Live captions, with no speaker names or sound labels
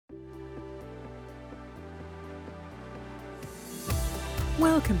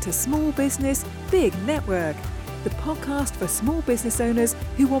Welcome to Small Business, Big Network, the podcast for small business owners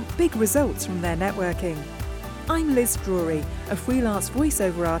who want big results from their networking. I'm Liz Drury, a freelance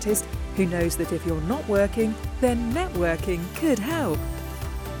voiceover artist who knows that if you're not working, then networking could help.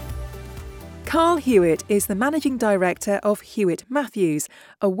 Carl Hewitt is the Managing Director of Hewitt Matthews,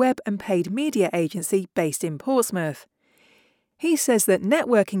 a web and paid media agency based in Portsmouth. He says that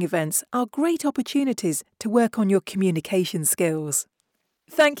networking events are great opportunities to work on your communication skills.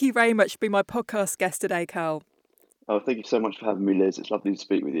 Thank you very much for being my podcast guest today, Carl. Oh, thank you so much for having me, Liz. It's lovely to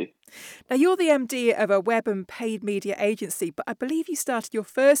speak with you. Now, you're the MD of a web and paid media agency, but I believe you started your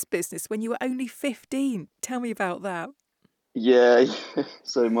first business when you were only 15. Tell me about that. Yeah,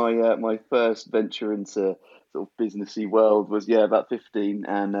 so my first venture into sort of businessy world was about 15,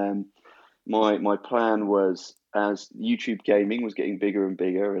 and my plan was, as YouTube gaming was getting bigger and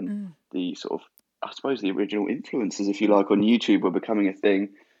bigger, and the sort of, I suppose, the original influencers, if you like, on YouTube were becoming a thing.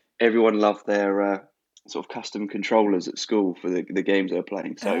 Everyone loved their sort of custom controllers at school for the games they were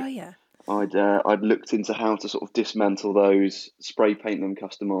playing. So I'd looked into how to sort of dismantle those, spray paint them,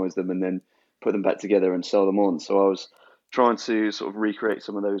 customize them, and then put them back together and sell them on. So I was trying to sort of recreate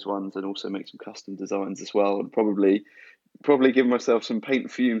some of those ones and also make some custom designs as well, and probably give myself some paint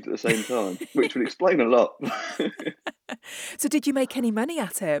fumes at the same time, which would explain a lot. So did you make any money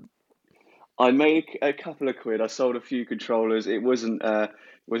at it? I made a couple of quid. I sold a few controllers. It wasn't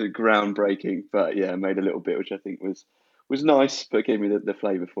groundbreaking, but yeah, I made a little bit, which I think was nice, but gave me the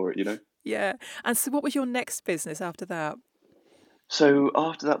flavour for it, you know? Yeah. And so what was your next business after that? So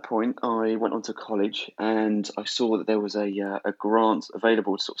after that point, I went on to college and I saw that there was a grant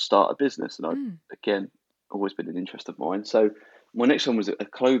available to sort of start a business. And again, always been an interest of mine. So my next one was a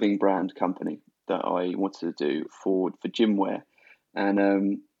clothing brand company that I wanted to do for gym wear.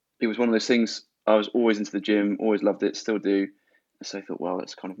 And it was one of those things, I was always into the gym, always loved it, still do. So I thought, well,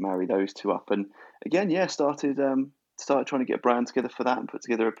 let's kind of marry those two up. And again, started trying to get a brand together for that and put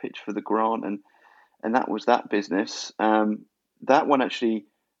together a pitch for the grant. And that was that business. That one, actually,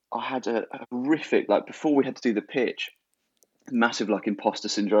 I had a horrific, like, before we had to do the pitch, massive like imposter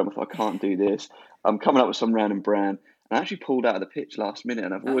syndrome. If I can't do this, I'm coming up with some random brand. And I actually pulled out of the pitch last minute,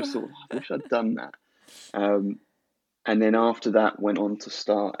 and I've always thought, I wish I'd done that. And then after that, went on to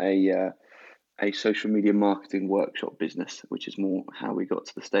start a social media marketing workshop business, which is more how we got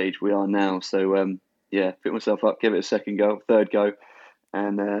to the stage we are now. So pick myself up, give it a second go, third go,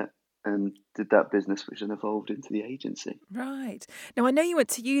 and did that business, which then evolved into the agency. Right. Now, I know you went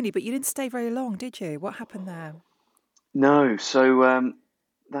to uni, but you didn't stay very long, did you? What happened there? No, so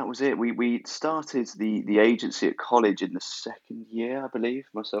that was it. We started the agency at college in the second year, I believe,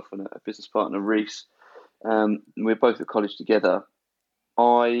 myself and a business partner, Reese. We were both at college together.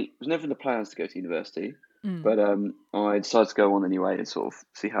 I was never in the plans to go to university, but I decided to go on anyway and sort of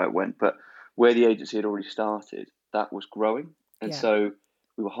see how it went. But where the agency had already started, that was growing. And so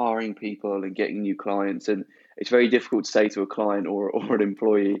we were hiring people and getting new clients. And it's very difficult to say to a client or an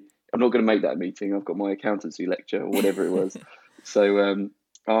employee, I'm not going to make that meeting. I've got my accountancy lecture or whatever it was. So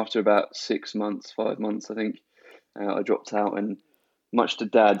after about 5 months, I think, I dropped out. And much to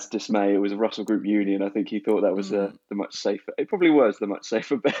Dad's dismay, it was a Russell Group uni, and I think he thought that was the much safer. It probably was the much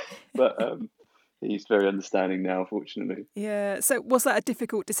safer bet, but he's very understanding now, fortunately. Yeah. So was that a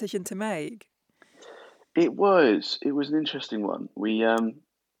difficult decision to make? It was an interesting one. We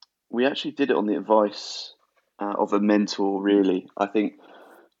actually did it on the advice of a mentor, really. I think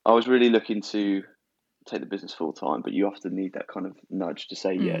I was really looking to take the business full time, but you often need that kind of nudge to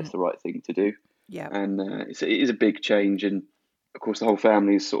say, yeah, it's the right thing to do. Yeah. And it is a big change. And of course, the whole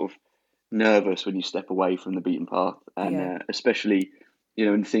family is sort of nervous when you step away from the beaten path. And especially,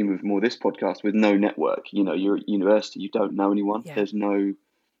 in the theme of more this podcast, with no network, you're at university, you don't know anyone. Yeah. There's no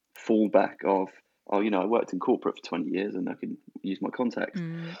fallback of, I worked in corporate for 20 years and I can use my contacts.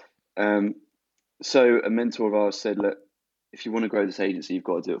 So a mentor of ours said, look, if you want to grow this agency, you've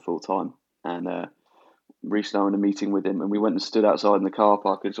got to do it full time. And Reece and I were in a meeting with him, and we went and stood outside in the car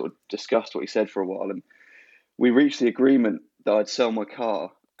park and sort of discussed what he said for a while. And we reached the agreement that I'd sell my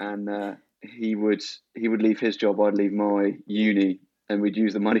car, and he would leave his job, I'd leave my uni, and we'd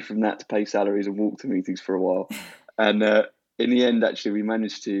use the money from that to pay salaries and walk to meetings for a while. And in the end, actually, we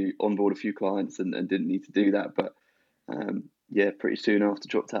managed to onboard a few clients and didn't need to do that. But pretty soon after,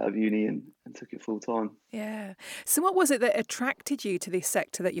 dropped out of uni and took it full time. Yeah. So what was it that attracted you to this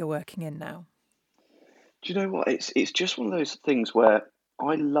sector that you're working in now? Do you know what? It's just one of those things where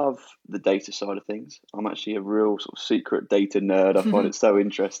I love the data side of things. I'm actually a real sort of secret data nerd. I find it so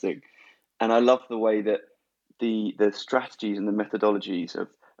interesting. And I love the way that the strategies and the methodologies of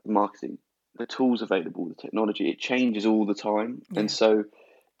marketing the tools available, the technology, it changes all the time. And Yeah. so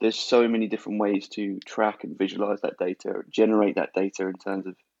there's so many different ways to track and visualize that data, generate that data in terms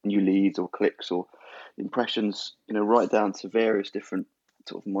of new leads or clicks or impressions, right down to various different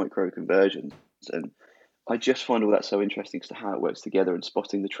sort of micro conversions. And I just find all that so interesting as to how it works together and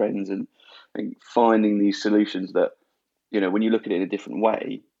spotting the trends and finding these solutions that, when you look at it in a different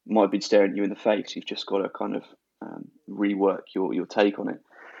way, might be staring you in the face. You've just got to kind of rework your take on it.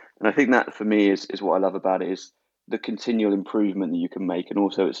 And I think that for me is what I love about it, is the continual improvement that you can make. And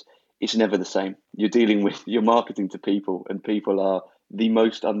also it's never the same. You're marketing to people, and people are the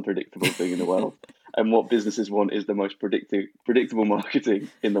most unpredictable thing in the world. And what businesses want is the most predictable marketing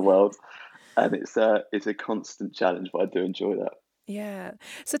in the world. And it's a constant challenge, but I do enjoy that. Yeah.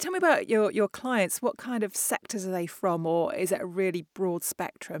 So tell me about your clients. What kind of sectors are they from, or is it a really broad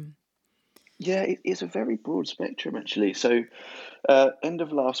spectrum? Yeah, it's a very broad spectrum actually. So, end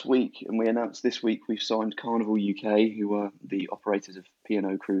of last week, and we announced this week we've signed Carnival UK, who are the operators of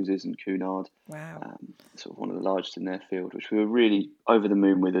P&O Cruises and Cunard, Wow. sort of one of the largest in their field, which we were really over the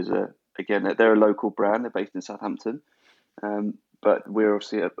moon with. Again, they're a local brand. They're based in Southampton, but we're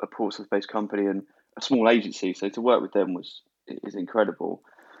obviously a Portsmouth-based company and a small agency, so to work with them is incredible.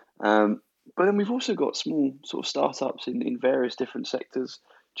 But then we've also got small sort of startups in various different sectors,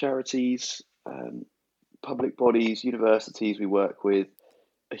 charities, public bodies, universities we work with,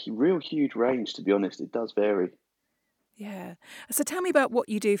 real huge range, to be honest. It does vary. Yeah. So tell me about what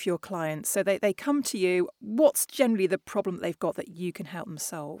you do for your clients. So they come to you. What's generally the problem that they've got that you can help them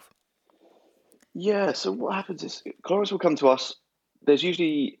solve? Yeah, so what happens is clients will come to us. There's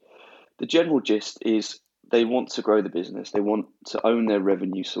usually the general gist is they want to grow the business. They want to own their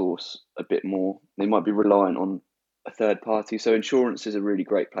revenue source a bit more. They might be reliant on a third party. So insurance is a really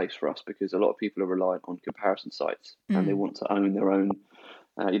great place for us because a lot of people are reliant on comparison sites and they want to own their own,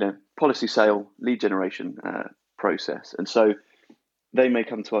 policy sale, lead generation process. And so they may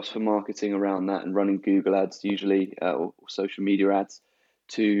come to us for marketing around that and running Google ads usually or social media ads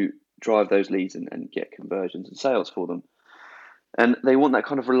to drive those leads and get conversions and sales for them. And they want that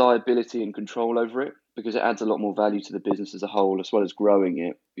kind of reliability and control over it because it adds a lot more value to the business as a whole, as well as growing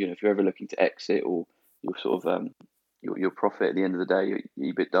it. If you're ever looking to exit, or your sort of your profit at the end of the day,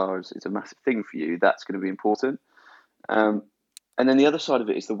 your EBITDA is a massive thing for you. That's going to be important. And then the other side of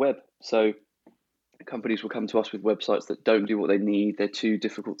it is the web. So companies will come to us with websites that don't do what they need. They're too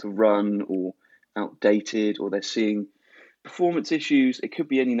difficult to run or outdated, or they're seeing performance issues. It could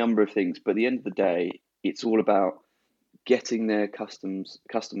be any number of things, but at the end of the day, it's all about getting their customers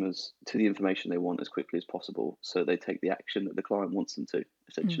to the information they want as quickly as possible, so they take the action that the client wants them to,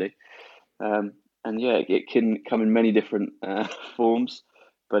 essentially. And yeah, it can come in many different forms,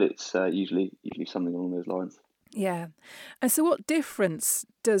 but it's usually something along those lines. Yeah. And so what difference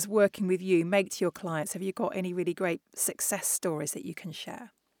does working with you make to your clients? Have you got any really great success stories that you can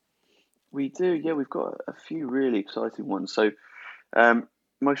share? We do, yeah. We've got a few really exciting ones. So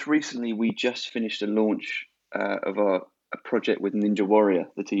most recently, we just finished a launch of a project with Ninja Warrior,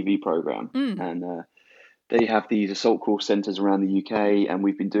 the TV program, and they have these assault call centres around the UK, and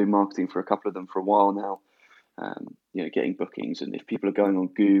we've been doing marketing for a couple of them for a while now. Getting bookings, and if people are going on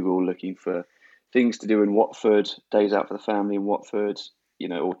Google looking for things to do in Watford, days out for the family in Watford,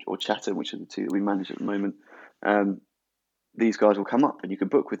 or Chatham, which are the two that we manage at the moment, these guys will come up and you can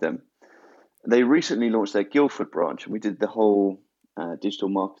book with them. They recently launched their Guildford branch, and we did the whole digital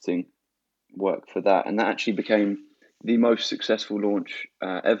marketing work for that, and that actually became the most successful launch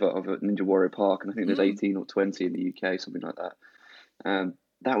ever of a Ninja Warrior Park, and I think there's 18 or 20 in the UK, something like that.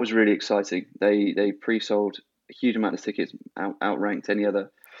 That was really exciting. They pre-sold a huge amount of tickets, outranked any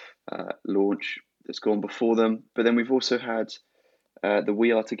other launch that's gone before them. But then we've also had the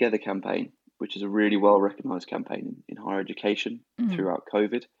We Are Together campaign, which is a really well recognised campaign in higher education throughout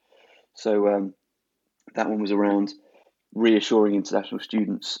COVID. So that one was around reassuring international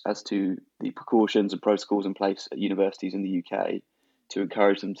students as to the precautions and protocols in place at universities in the UK to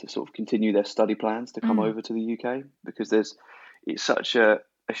encourage them to sort of continue their study plans to come over to the UK, because it's such a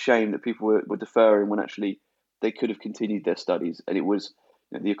shame that people were deferring when actually they could have continued their studies. And it was,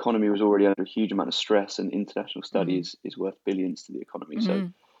 the economy was already under a huge amount of stress, and international studies is worth billions to the economy. So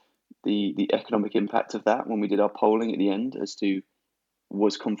the economic impact of that, when we did our polling at the end as to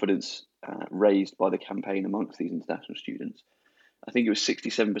was confidence raised by the campaign amongst these international students, I think it was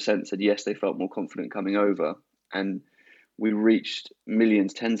 67% said yes, they felt more confident coming over. And we reached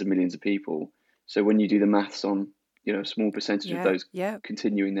millions, tens of millions of people. So when you do the maths on, a small percentage of those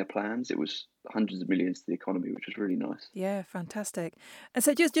continuing their plans, it was hundreds of millions to the economy, which was really nice. Yeah, fantastic. And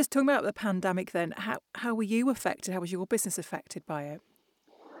so just talking about the pandemic then, how were you affected? How was your business affected by it?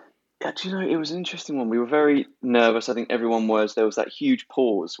 Actually, no, it was an interesting one. We were very nervous. I think everyone was. There was that huge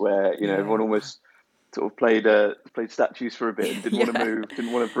pause where everyone Yeah. almost sort of played statues for a bit and didn't want to Yeah. move,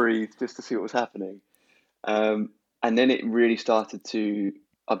 didn't want to breathe, just to see what was happening. And then it really started to.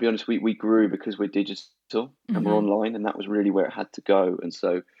 I'll be honest, we grew because we're digital and we're Hmm. online, and that was really where it had to go. And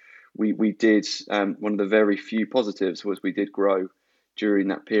so we did. One of the very few positives was we did grow during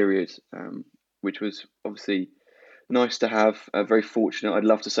that period, which was obviously nice to have. Very fortunate. I'd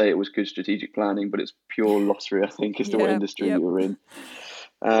love to say it was good strategic planning, but it's pure lottery, I think, as to what Yeah. industry Yep. you were in.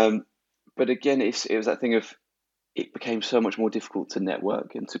 Um, but again, it was that thing of it became so much more difficult to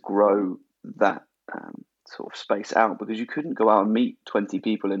network and to grow that sort of space out because you couldn't go out and meet 20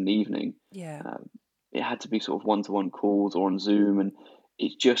 people in the evening. Yeah. Um, it had to be sort of one-to-one calls or on Zoom, and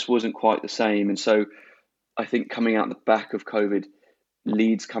it just wasn't quite the same. And so I think coming out the back of COVID,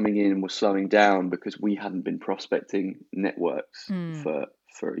 leads coming in were slowing down because we hadn't been prospecting networks Mm.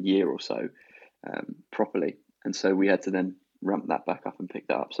 for a year or so properly, and so we had to then ramp that back up and pick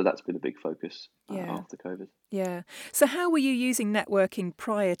that up. So that's been a big focus Yeah. after COVID. Yeah. So how were you using networking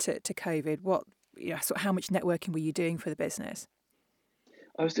prior to COVID? So how much networking were you doing for the business?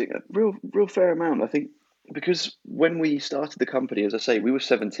 I was doing a real fair amount. I think because when we started the company, as I say, we were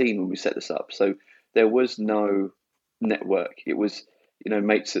 17 when we set this up, so there was no network. It was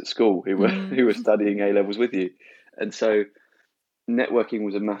mates at school who were Mm. who were studying A levels with you, and so networking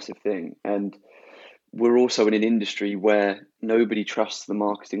was a massive thing. And we're also in an industry where nobody trusts the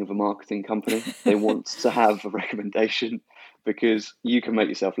marketing of a marketing company. They want to have a recommendation because you can make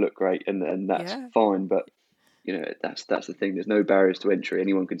yourself look great, and that's Yeah. fine. But that's the thing. There's no barriers to entry.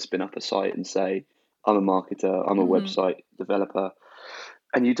 Anyone can spin up a site and say, "I'm a marketer. I'm a Hmm. website developer,"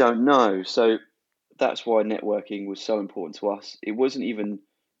 and you don't know. So that's why networking was so important to us. It wasn't even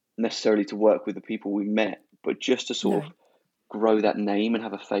necessarily to work with the people we met, but just to sort No. of grow that name and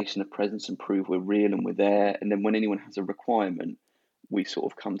have a face and a presence and prove we're real and we're there. And then when anyone has a requirement, we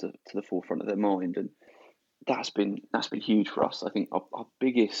sort of come to the forefront of their mind. And that's been huge for us. I think our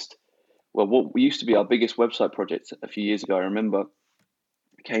biggest, well, what used to be our biggest website project a few years ago, I remember,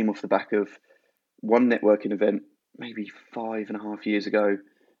 came off the back of one networking event maybe 5.5 years ago,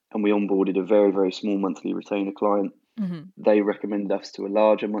 and we onboarded a very, very small monthly retainer client. Hmm. They recommended us to a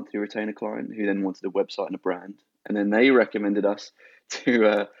larger monthly retainer client who then wanted a website and a brand. And then they recommended us to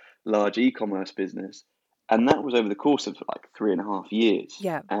a large e-commerce business. And that was over the course of like 3.5 years.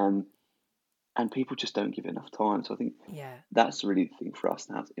 Yeah. And people just don't give it enough time. So I think Yeah. that's really the thing for us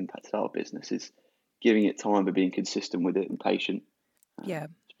and how it's impacted our business is giving it time but being consistent with it and patient. Yeah.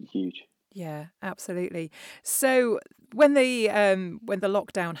 It's been huge. Yeah, absolutely. So when the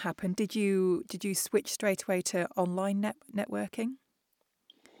lockdown happened, did you switch straight away to online networking?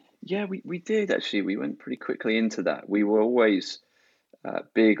 Yeah, we did actually. We went pretty quickly into that. We were always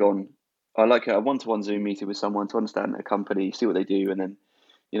big on. I like a one-to-one Zoom meeting with someone to understand their company, see what they do, and then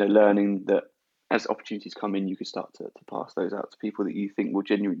learning that as opportunities come in, you could start to pass those out to people that you think will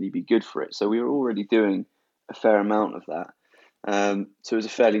genuinely be good for it. So we were already doing a fair amount of that. So it was a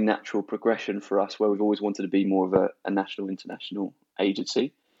fairly natural progression for us, where we've always wanted to be more of a national, international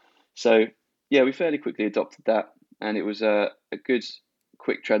agency. So yeah, we fairly quickly adopted that, and it was a good,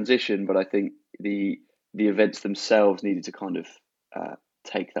 quick transition. But I think the events themselves needed to kind of uh,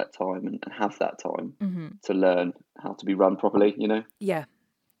 take that time and have that time Hmm. to learn how to be run properly. Yeah,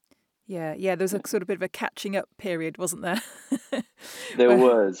 yeah, yeah. There was a sort of bit of a catching up period, wasn't there? There where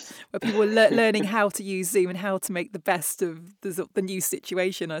was. where people were learning how to use Zoom and how to make the best of the new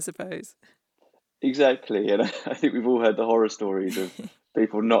situation, I suppose. Exactly, and I think we've all heard the horror stories of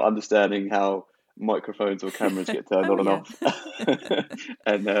people not understanding how microphones or cameras get turned Oh on and yeah.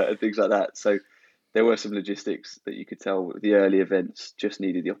 off, and things like that. So there were some logistics that you could tell the early events just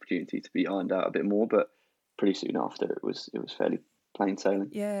needed the opportunity to be ironed out a bit more, but pretty soon after it was fairly plain sailing.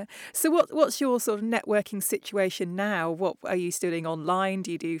 Yeah. So what's your sort of networking situation now? What are you still doing online?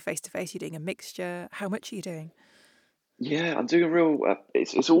 Do you do face to face? Are you doing a mixture? How much are you doing? Yeah, I'm doing a real.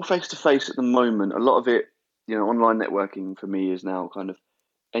 It's all face to face at the moment. A lot of it, online networking for me is now kind of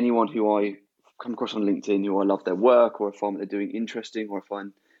anyone who I come across on LinkedIn who I love their work, or I find they're doing interesting, or I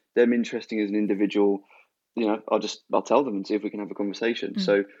find them interesting as an individual. I'll tell them and see if we can have a conversation. Mm.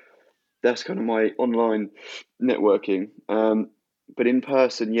 So that's kind of my online networking. But in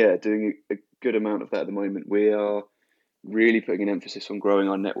person, yeah, doing a good amount of that at the moment. We are really putting an emphasis on growing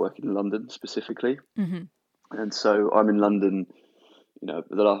our network in London specifically. Hmm. And so I'm in London,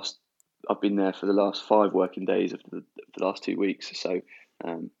 I've been there for the last 5 working days of the last 2 weeks. So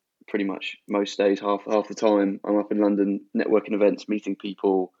pretty much most days, half the time, I'm up in London, networking events, meeting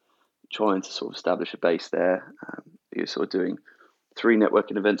people, trying to sort of establish a base there. You're sort of doing 3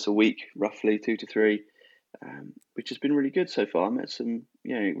 networking events a week, roughly 2 to 3, which has been really good so far. I met some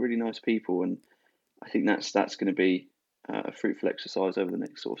really nice people, and I think that's going to be a fruitful exercise over the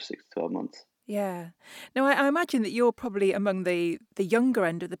next sort of 6 to 12 months. Yeah. Now, I imagine that you're probably among the younger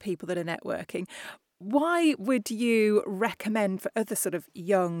end of the people that are networking. Why would you recommend for other sort of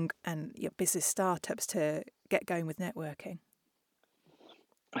young and business startups to get going with networking?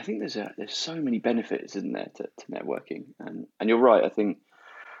 I think there's so many benefits, isn't there, to networking, and you're right. I think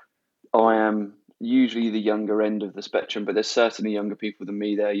I am usually the younger end of the spectrum, but there's certainly younger people than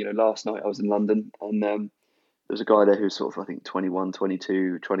me there. Last night I was in London, and there was a guy there who's sort of, I think, 21,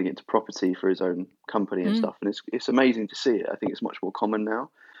 22, trying to get into property for his own company and stuff. And it's amazing to see it. I think it's much more common now.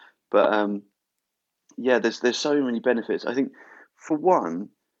 But there's so many benefits. I think, for one,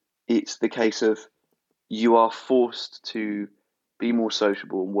 it's the case of you are forced to be more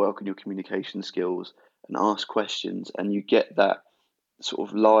sociable and work on your communication skills and ask questions, and you get that sort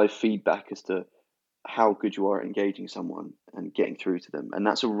of live feedback as to how good you are at engaging someone and getting through to them. And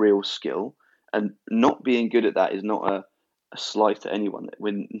that's a real skill. And not being good at that is not a slight to anyone.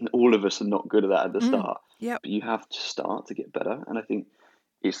 When all of us are not good at that at the start, Yep. but you have to start to get better. And I think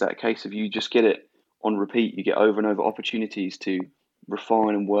it's that case of you just get it on repeat. You get over and over opportunities to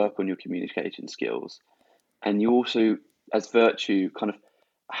refine and work on your communication skills. And you also, as virtue, kind of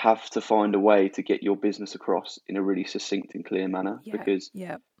have to find a way to get your business across in a really succinct and clear manner, because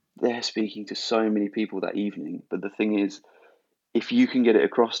they're speaking to so many people that evening. But the thing is, if you can get it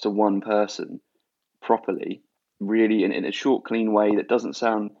across to one person properly, really in a short, clean way that doesn't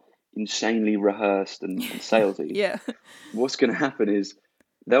sound insanely rehearsed and salesy, Yeah. what's going to happen is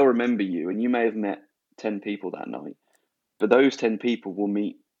they'll remember you, and you may have met 10 people that night, but those 10 people will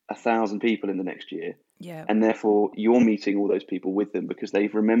meet 1,000 people in the next year. Yeah. And therefore, you're meeting all those people with them because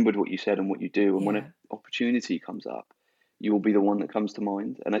they've remembered what you said and what you do. And when an opportunity comes up, you will be the one that comes to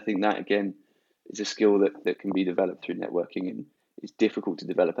mind. And I think that, again, is a skill that can be developed through networking, and is difficult to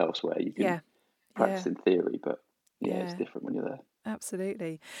develop elsewhere. You can practice in theory, but it's different when you're there.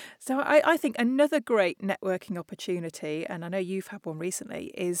 Absolutely. So I think another great networking opportunity, and I know you've had one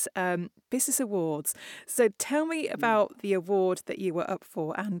recently, is Business Awards. So tell me about the award that you were up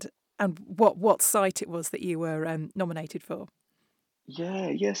for, and what site it was that you were nominated for.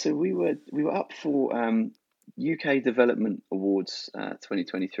 Yeah. So we were up for UK Development Awards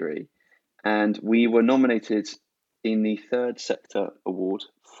 2023, and we were nominated in the Third Sector Award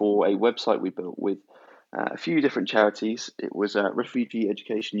for a website we built with a few different charities. It was Refugee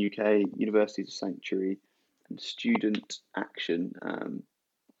Education UK, Universities of Sanctuary, and Student Action,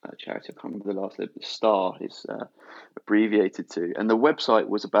 a charity. I can't remember the last letter. STAR is abbreviated to. And the website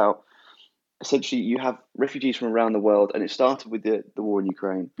was about, essentially, you have refugees from around the world, and it started with the war in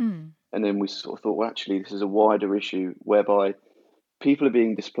Ukraine. And then we sort of thought, well, actually, this is a wider issue whereby people are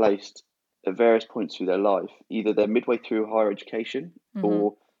being displaced at various points through their life. Either they're midway through higher education,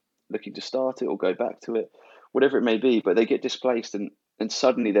 or looking to start it or go back to it, whatever it may be, but they get displaced, and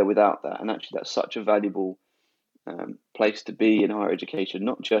suddenly they're without that. And actually, that's such a valuable place to be in higher education,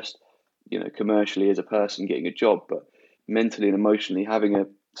 not just commercially as a person getting a job, but mentally and emotionally having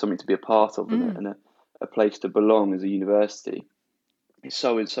something to be a part of, and a place to belong as a university. It's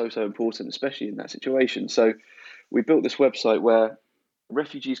so important, especially in that situation. So we built this website where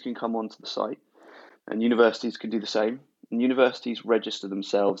refugees can come onto the site, and universities can do the same. And universities register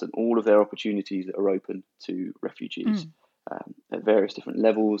themselves and all of their opportunities that are open to refugees at various different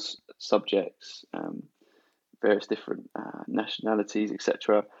levels, subjects, various different nationalities,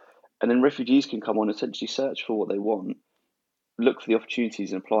 etc. And then refugees can come on, essentially search for what they want, look for the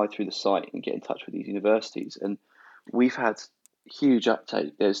opportunities, and apply through the site and get in touch with these universities. And we've had huge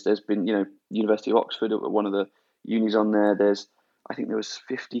uptake. There's been, University of Oxford, one of the unis on there. I think there was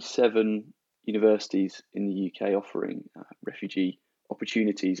 57 universities in the UK offering refugee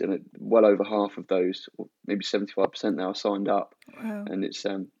opportunities, and well over half of those, or maybe 75% now, are signed up. Wow. And it's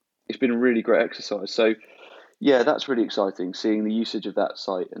been a really great exercise. So yeah, that's really exciting, seeing the usage of that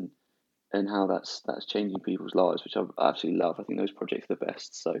site and how that's changing people's lives, which I absolutely love. I think those projects are the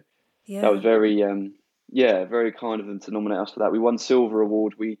best. So that was very very kind of them to nominate us for that. We won Silver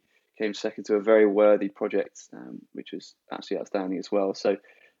Award. We came second to a very worthy project, which was absolutely outstanding as well. So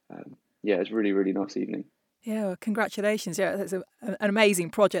it was really, really nice evening. Yeah, well, congratulations. Yeah, that's an amazing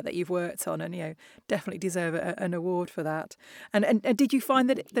project that you've worked on, and definitely deserve an award for that. And did you find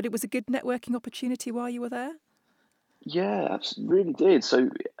that it was a good networking opportunity while you were there? Yeah, absolutely, really did. So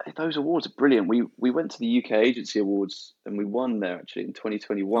those awards are brilliant. We went to the UK Agency Awards, and we won there actually in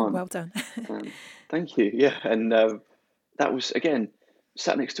 2021. Oh, well done. Thank you. Yeah, and that was, again,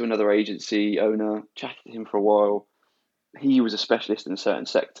 sat next to another agency owner, chatted to him for a while, he was a specialist in a certain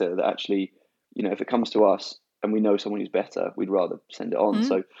sector that actually, if it comes to us and we know someone who's better, we'd rather send it on.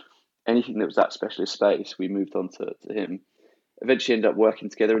 So anything that was that specialist space, we moved on to him. Eventually ended up working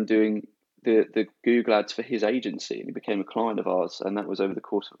together and doing the Google ads for his agency, and he became a client of ours, and that was over the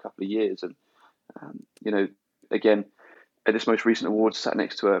course of a couple of years. And again, at this most recent awards, sat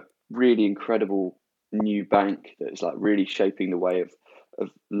next to a really incredible new bank that is like really shaping the way of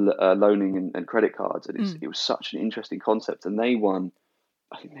loaning and credit cards, and it was such an interesting concept. And I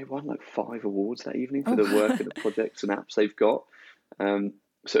think they won like 5 awards that evening for the work and the projects and apps they've got. So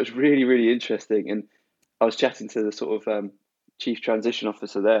it was really, really interesting. And I was chatting to the sort of chief transition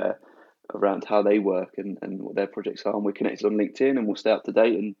officer there around how they work and what their projects are. And we're connected on LinkedIn, and we'll stay up to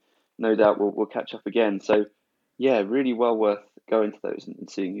date, and no doubt we'll catch up again. So yeah, really well worth going to those and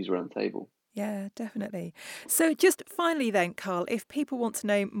seeing who's around the table. Yeah, definitely. So just finally then, Carl, if people want to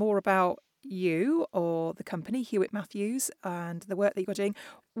know more about you or the company, Hewitt Matthews, and the work that you're doing,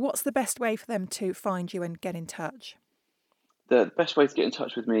 what's the best way for them to find you and get in touch? The best way to get in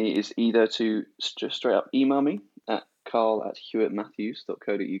touch with me is either to just straight up email me at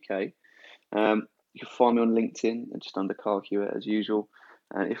carl@hewittmatthews.co.uk. You can find me on LinkedIn and just under Carl Hewitt as usual.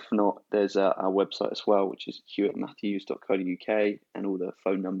 And if not, there's our website as well, which is hewittmatthews.co.uk, and all the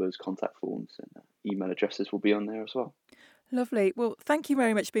phone numbers, contact forms, and email addresses will be on there as well. Lovely. Well, thank you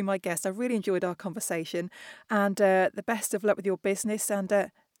very much for being my guest. I really enjoyed our conversation, and the best of luck with your business and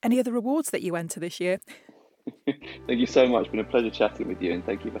any other awards that you enter this year. Thank you so much. It's been a pleasure chatting with you, and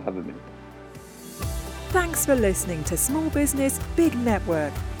thank you for having me. Thanks for listening to Small Business, Big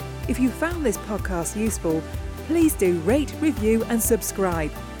Network. If you found this podcast useful, please do rate, review and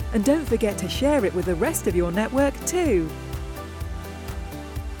subscribe. And don't forget to share it with the rest of your network too.